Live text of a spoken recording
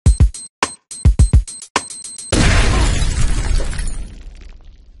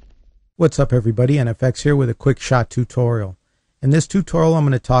What's up everybody, NFX here with a quick shot tutorial. In this tutorial I'm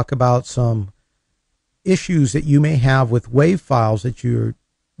going to talk about some issues that you may have with WAV files that you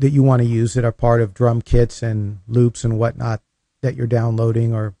want to use that are part of drum kits and loops and whatnot that you're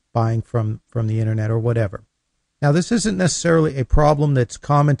downloading or buying from the internet or whatever. Now this isn't necessarily a problem that's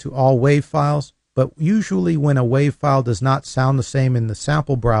common to all WAV files, but usually when a WAV file does not sound the same in the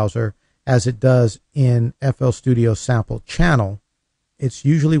sample browser as it does in FL Studio sample channel, it's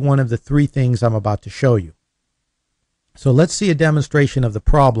usually one of the three things I'm about to show you. So let's see a demonstration of the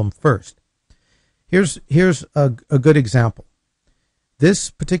problem first. Here's a good example.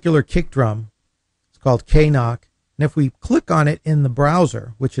 This particular kick drum is called K-Knock, and if we click on it in the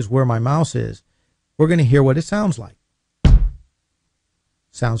browser, which is where my mouse is, we're going to hear what it sounds like.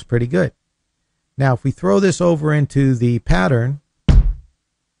 Sounds pretty good. Now if we throw this over into the pattern,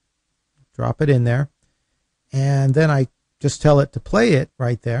 drop it in there, and then I just tell it to play it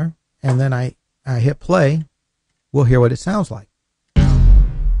right there, and then I hit play, we'll hear what it sounds like.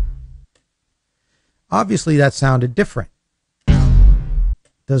 Obviously that sounded different.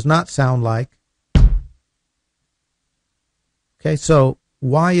 Does not sound like. Okay, so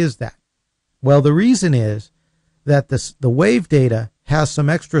why is that? Well, the reason is that the wave data has some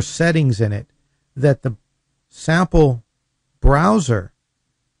extra settings in it that the sample browser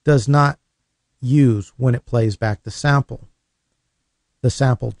does not use when it plays back the sample. The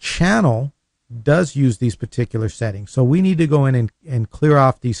sample channel does use these particular settings, so we need to go in and clear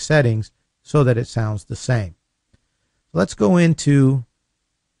off these settings so that it sounds the same. Let's go into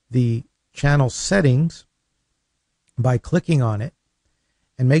the channel settings by clicking on it,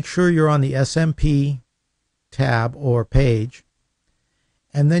 and make sure you're on the SMP tab or page,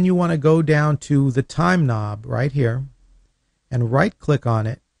 and then you want to go down to the time knob right here and right click on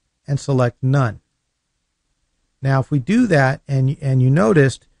it and select none. Now if we do that, and you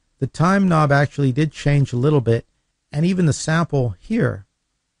noticed the time knob actually did change a little bit, and even the sample here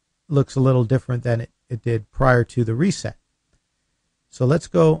looks a little different than it did prior to the reset. So let's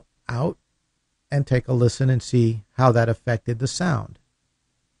go out and take a listen and see how that affected the sound.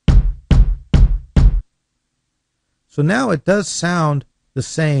 So now it does sound the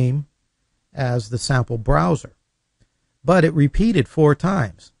same as the sample browser, but it repeated 4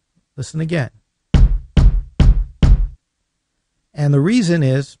 times. Listen again. And the reason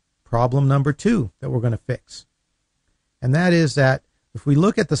is problem number 2 that we're going to fix. And that is that if we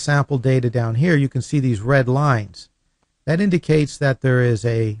look at the sample data down here, you can see these red lines. That indicates that there is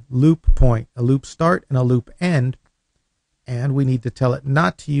a loop point, a loop start and a loop end, and we need to tell it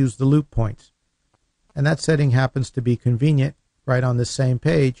not to use the loop points. And that setting happens to be convenient right on this same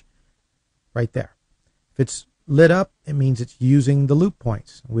page right there. If it's lit up, it means it's using the loop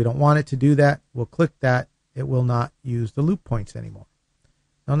points. We don't want it to do that. We'll click that. It will not use the loop points anymore.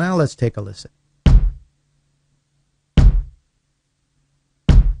 Now let's take a listen.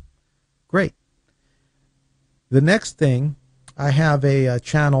 Great. The next thing, I have a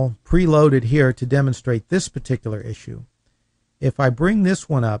channel preloaded here to demonstrate this particular issue. If I bring this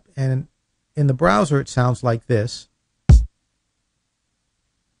one up, and in the browser it sounds like this,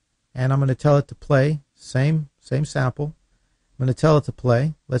 and I'm going to tell it to play, same sample. I'm going to tell it to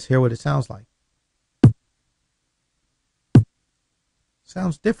play. Let's hear what it sounds like.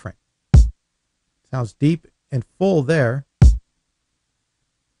 Sounds different. Sounds deep and full there.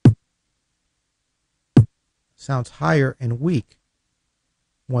 Sounds higher and weak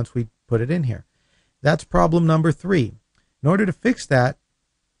once we put it in here. That's problem number 3. In order to fix that,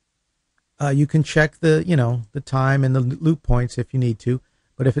 you can check the time and the loop points if you need to,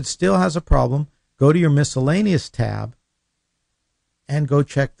 but if it still has a problem, go to your miscellaneous tab and go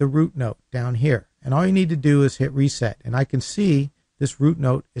check the root note down here. And all you need to do is hit reset, and I can see this root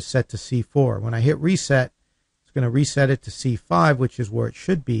note is set to C4. When I hit reset, it's going to reset it to C5, which is where it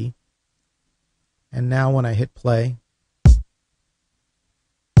should be. And now when I hit play,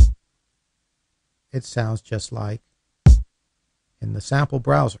 it sounds just like in the sample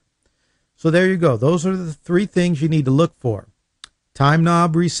browser. So there you go. Those are the 3 things you need to look for. Time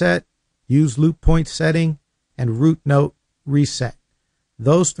knob reset, use loop point setting, and root note reset.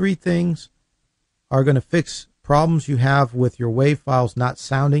 Those 3 things are going to fix problems you have with your WAV files not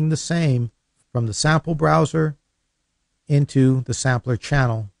sounding the same from the sample browser into the sampler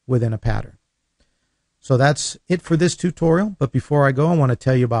channel within a pattern. So that's it for this tutorial, but before I go, I want to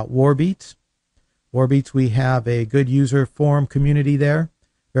tell you about warbeats. Warbeats, we have a good user forum community there,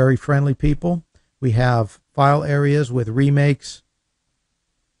 very friendly people. We have file areas with remakes,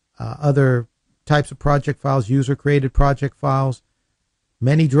 other types of project files, user-created project files,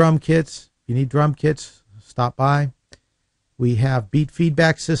 many drum kits. If you need drum kits, stop by. We have beat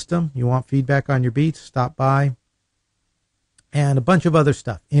feedback system. You want feedback on your beats, stop by. And a bunch of other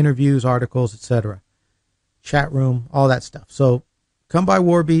stuff, interviews, articles, etc. Chat room, all that stuff. So come by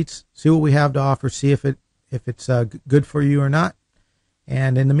Warbeats, see what we have to offer, see if it's good for you or not.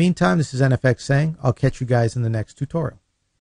 And in the meantime, this is NFX saying, I'll catch you guys in the next tutorial.